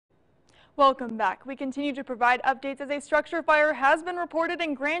Welcome back. We continue to provide updates as a structure fire has been reported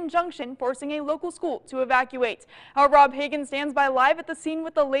in Grand Junction, forcing a local school to evacuate. Our Rob Hagan stands by live at the scene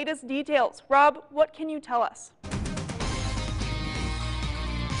with the latest details. Rob, what can you tell us?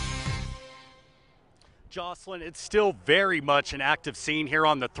 Jocelyn, it's still very much an active scene here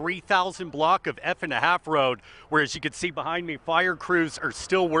on the 3000 block of F&a-half Road, where, as you can see behind me, fire crews are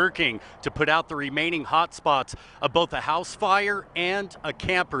still working to put out the remaining hot spots of both a house fire and a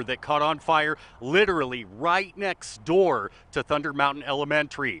camper that caught on fire literally right next door to Thunder Mountain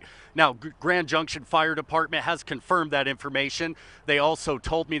Elementary. Now, Grand Junction Fire Department has confirmed that information. They also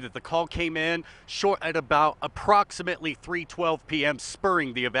told me that the call came in at about approximately 3:12 p.m.,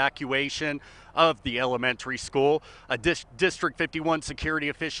 spurring the evacuation of the elementary school. A District 51 security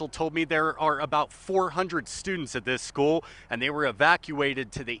official told me there are about 400 students at this school, and they were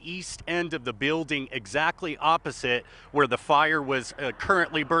evacuated to the east end of the building, exactly opposite where the fire was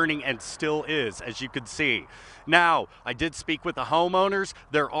currently burning and still is, as you can see. Now, I did speak with the homeowners.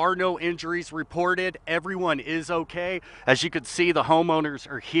 There are no injuries reported. Everyone is okay. As you can see, the homeowners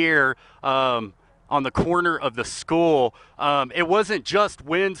are here on the corner of the school. It wasn't just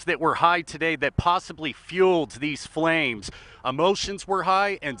winds that were high today that possibly fueled these flames. Emotions were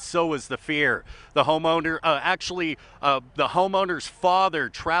high, and so was the fear. The homeowner, the homeowner's father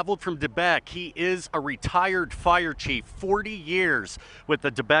traveled from Quebec. He is a retired fire chief, 40 years with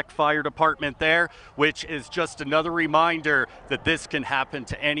the Quebec Fire Department there, which is just another reminder that this can happen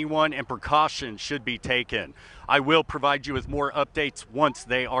to anyone and precautions should be taken. I will provide you with more updates once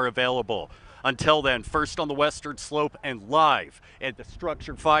they are available. Until then, first on the western slope and live at the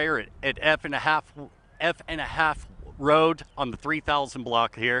structure fire at F&a-half Road on the 3000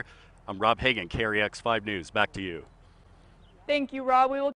 block here. I'm Rob Hagan, KREX 5 News. Back to you. Thank you, Rob. We will